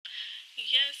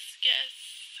Yes, yes.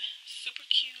 Super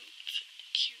cute.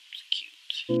 Cute.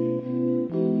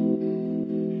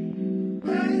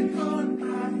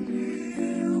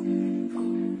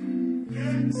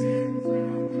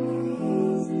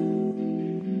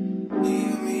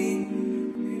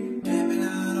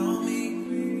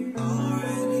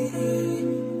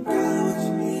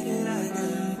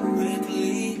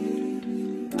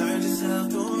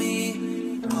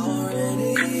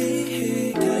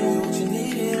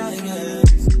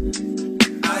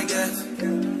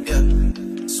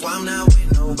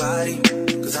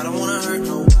 Cause I don't wanna hurt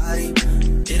nobody.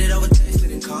 Did it over text,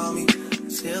 didn't call me.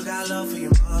 Still got love for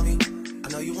your mommy. I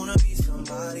know you wanna be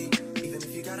somebody, even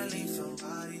if you gotta leave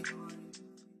somebody.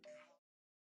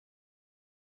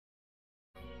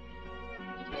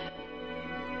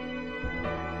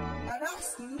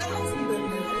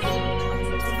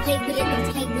 Play with it, don't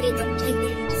play with it, don't play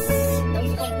with it. Don't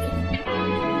play with it.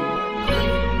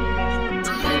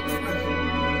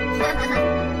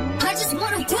 I just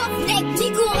wanna walk that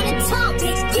nigga on the top.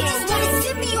 You just wanna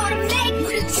sit me on the leg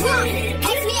with a drum.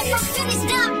 Ask me if I'm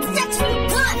finished up, that's what you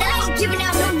want. I ain't giving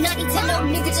out no nutty to no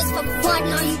nigga just for fun.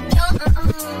 No, you don't.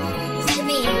 Look at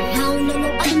me, I don't know no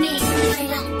other man.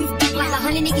 You fuck like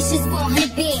 100 niggas just for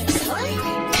 100 bands. I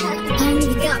don't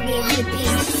even got me 100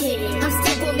 bands. I'm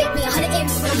still gonna make me 100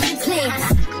 M's for 100 plans.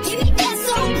 Give me that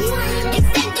song,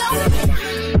 extendo.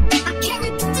 I carry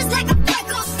just like a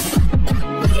Greco.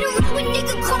 Hit around with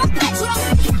nigga called Petro.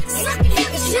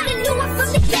 Should've knew it from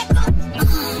the get-go.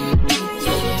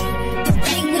 Don't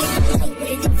play with it, don't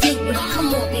play with it, don't play with it. Come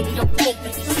on, baby, don't play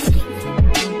with it.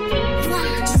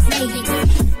 Just lay it.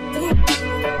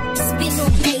 Spin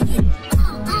on play it.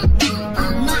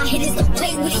 My hitters don't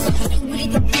play with it, don't play with it,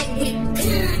 don't play with it.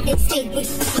 And stay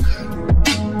with it.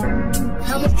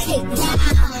 I'm okay with it.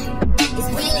 It's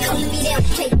really on me, they'll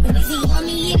play with it. See, on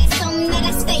me, it is something that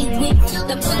I stay with.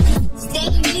 The money, stay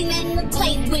really nothing to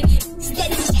play with.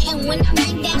 Steady chatting when I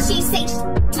ring down, she say,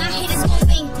 my head is gon'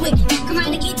 banquet. Come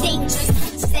around and get dangerous.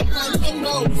 Set my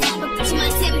limbo, to my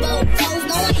tempo. Toes,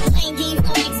 no one ain't playing games,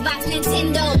 no Xbox,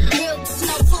 Nintendo. Real,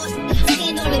 no force, I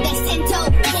stand on it, that's Cento.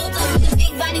 Pulled up with the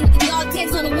big body with the dog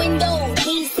tents on the window.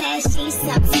 He says she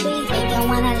sucks sweet, they don't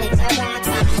wanna let her rock.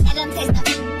 Let them taste the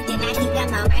then I keep that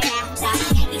my right after.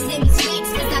 He send me swings,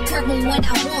 cause I curve him when I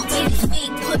want. Hit his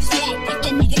swing, push back, if the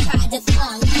nigga try to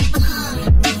fall.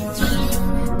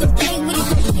 Don't play with it,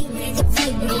 don't play with it, don't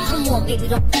play with it. Come on, baby,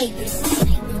 don't play with it.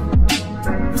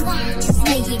 Just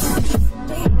lay it.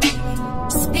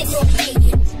 Spit or play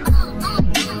it.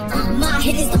 My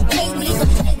hitters don't play with it,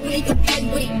 don't play with it, don't play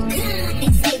with it.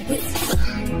 And stay with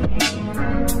it.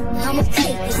 I'm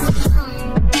okay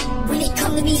with it. When they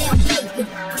come to me, they'll play with it.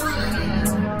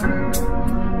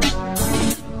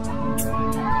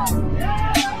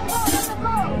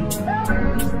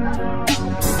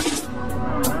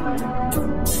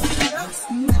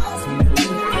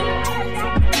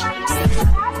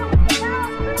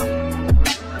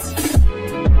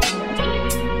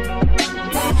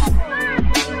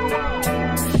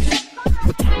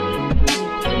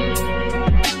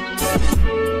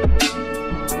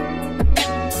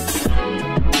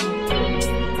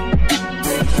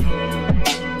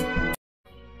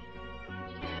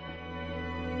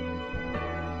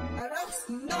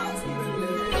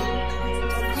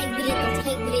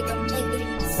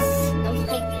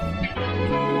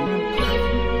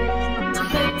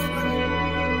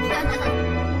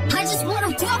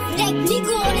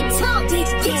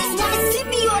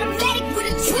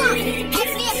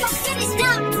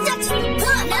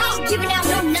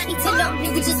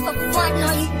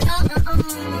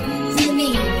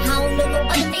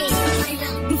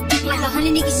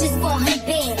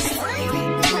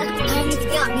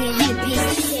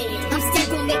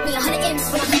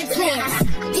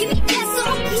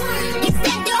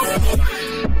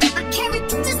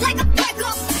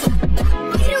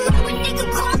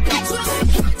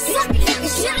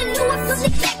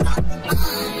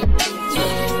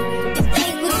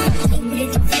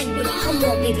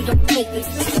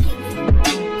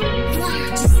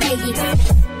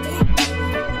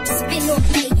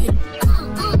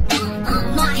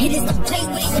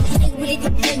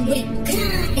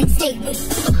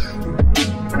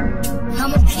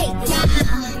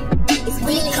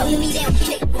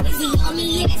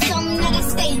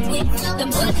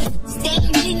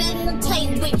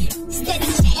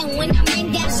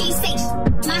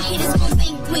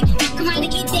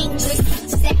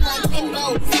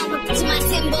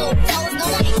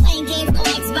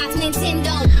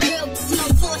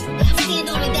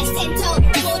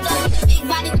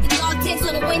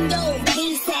 Window,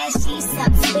 he says she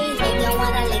sucks sweet, they don't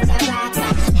wanna let her rock.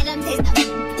 Let them taste the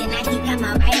then I keep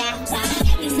am I right outside?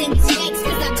 These niggas fakes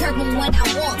cause I curb them when I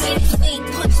walk. And it's big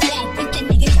push back if the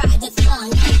nigga try to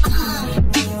flunk.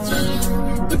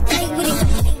 Don't play with it,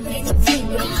 don't play with it, don't play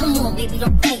with it. Come on, baby,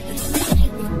 don't play with it.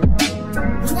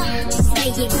 Just play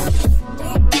it.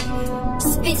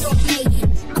 Spit, don't play it.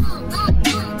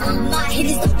 My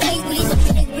hitters don't play with it, don't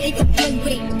play with it, don't play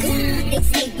with it. They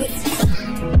stay with it.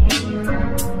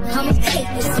 I'ma play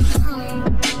with it.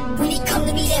 When he come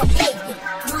to me, they'll play with it.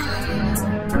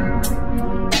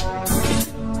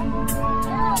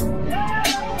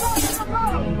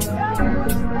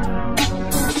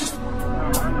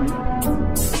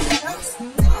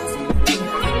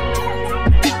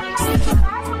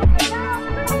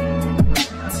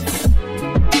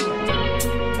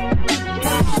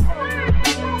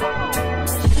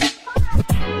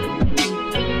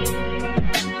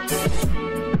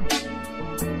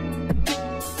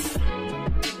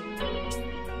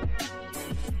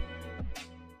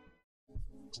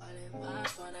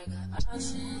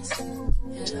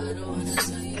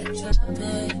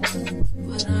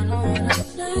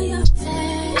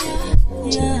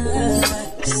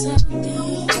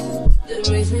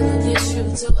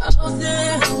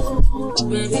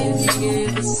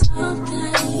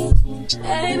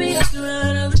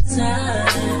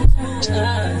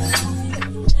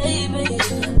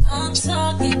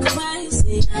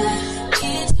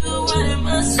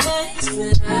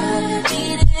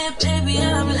 Baby,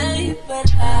 I'm late,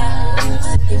 but I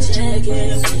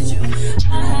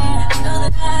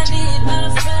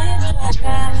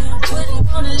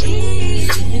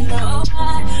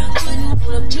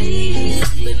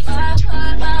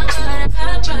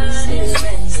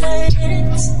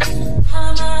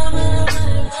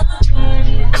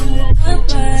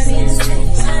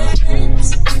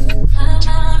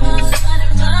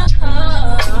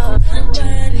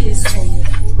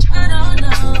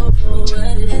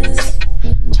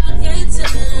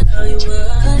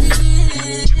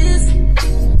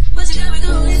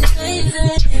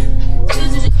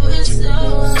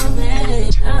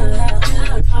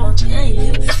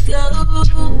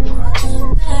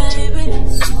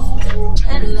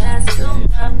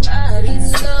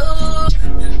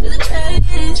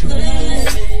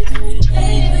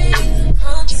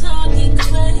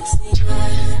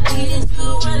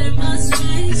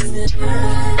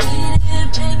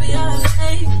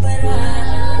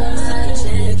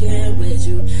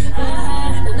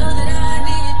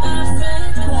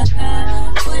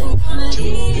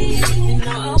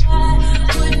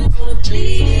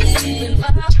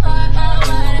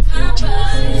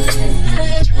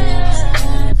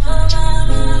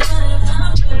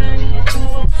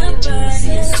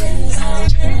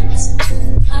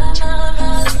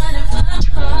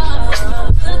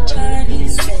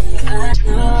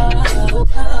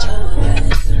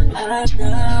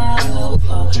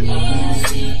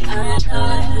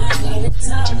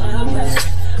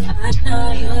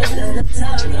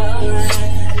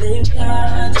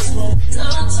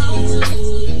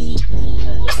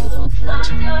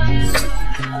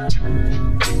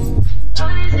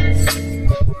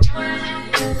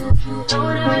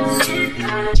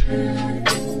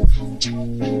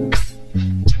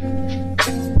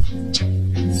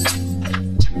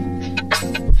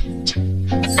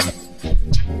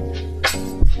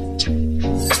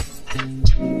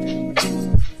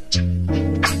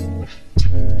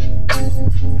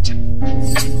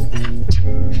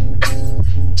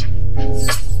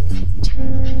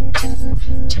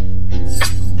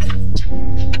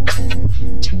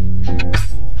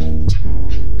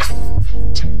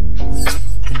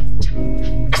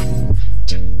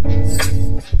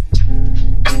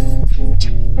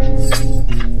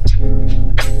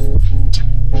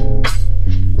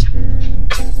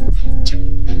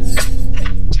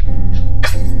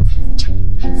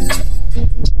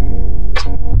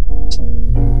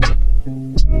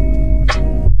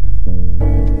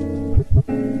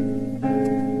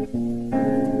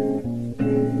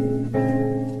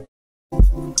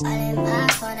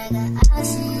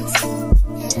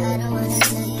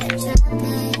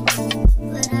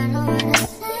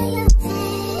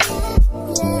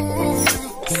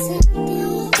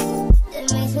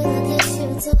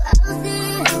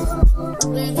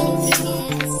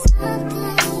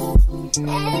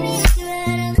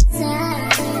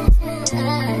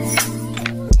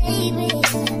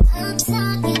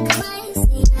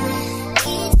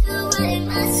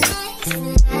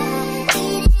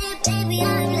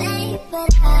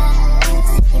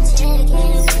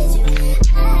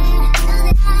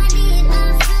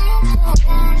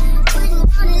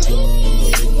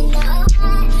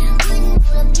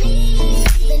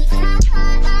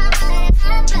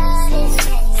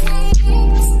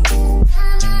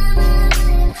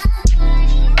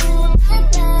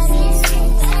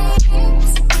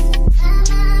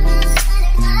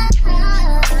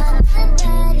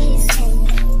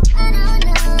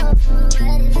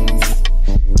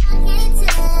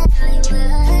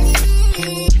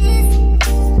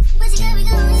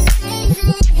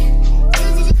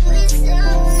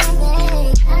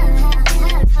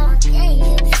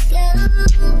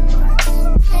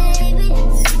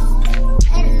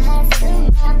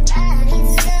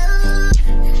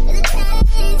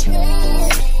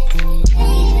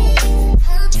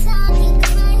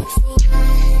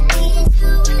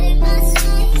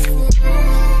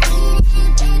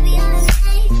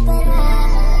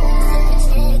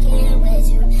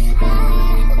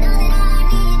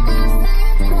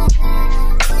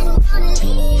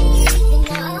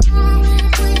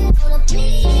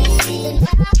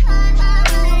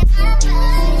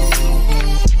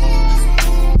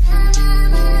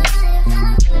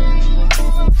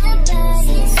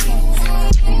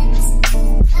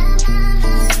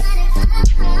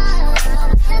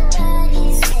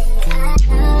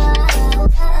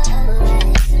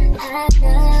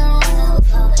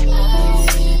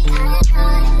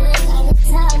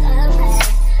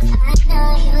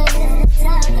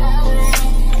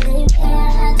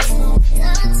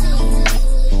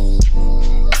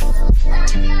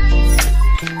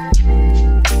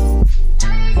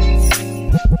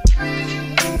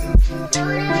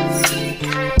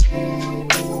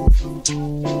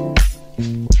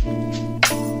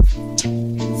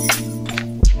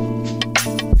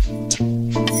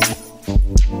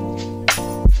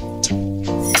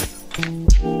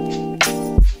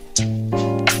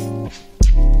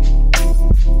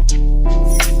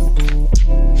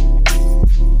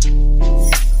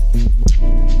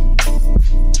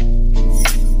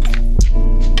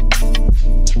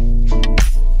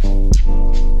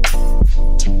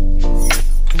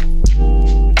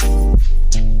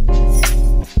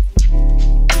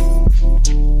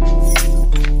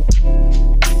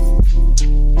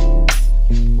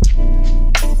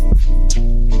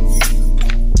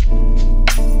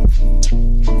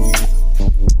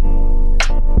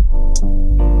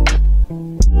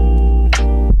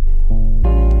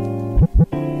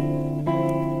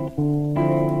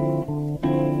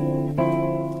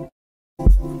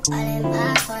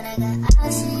My fault, I got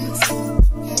options,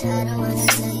 and I don't wanna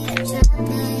tell you I'm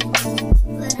dropping,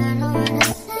 but I don't wanna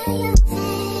play your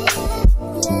game.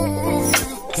 Yeah,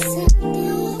 something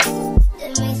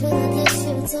that makes me look at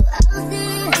you too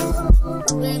often.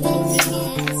 Baby, you give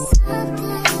me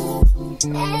something.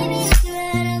 Baby, you're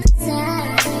out of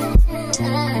time.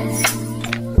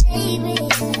 Baby,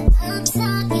 I'm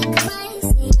talking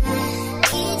crazy.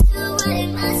 Need you right in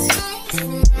my space.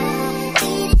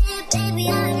 Need it, baby,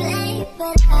 I'm late,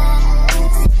 but I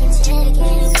can check in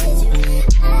with you.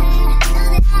 I know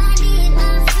that I need my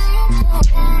friend, but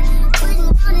I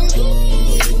wouldn't wanna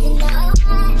leave. You know, I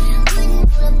wouldn't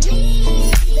wanna bleed.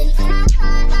 Then my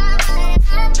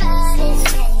body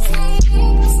says,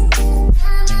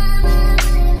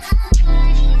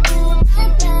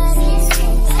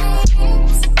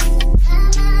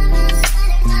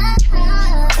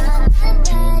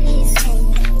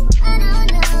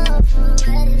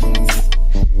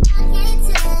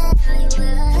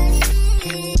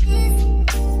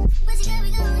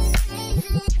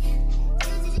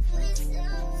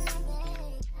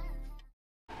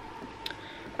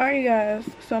 Alright guys,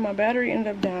 so my battery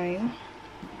ended up dying,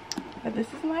 but this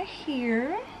is my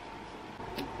hair.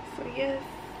 So yes,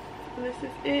 this is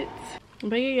it.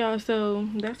 But yeah y'all, so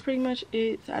that's pretty much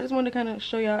it. I just wanted to kind of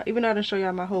show y'all, even though I didn't show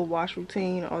y'all my whole wash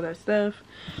routine, all that stuff,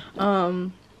 but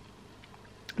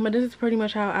this is pretty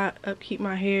much how I upkeep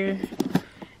my hair.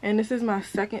 And this is my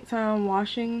second time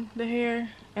washing the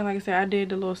hair, and like I said, I did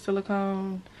the little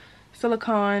silicone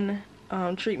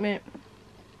treatment,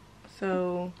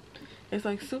 so it's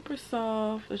like super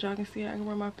soft. As y'all can see, I can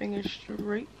run my fingers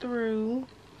straight through.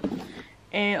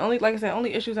 And only, like I said,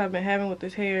 only issues I've been having with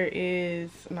this hair is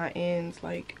my ends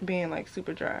like being like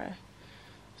super dry.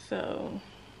 So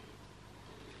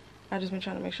I just been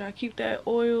trying to make sure I keep that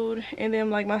oiled. And then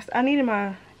like I needed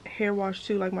my hair wash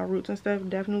too, like my roots and stuff,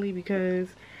 definitely, because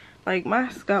like my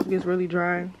scalp gets really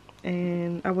dry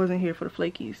and I wasn't here for the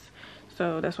flakies.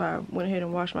 So that's why I went ahead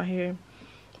and washed my hair.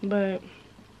 But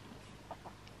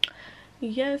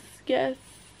yes,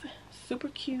 super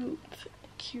cute.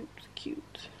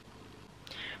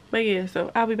 But yeah,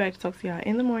 so I'll be back to talk to y'all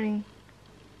in the morning.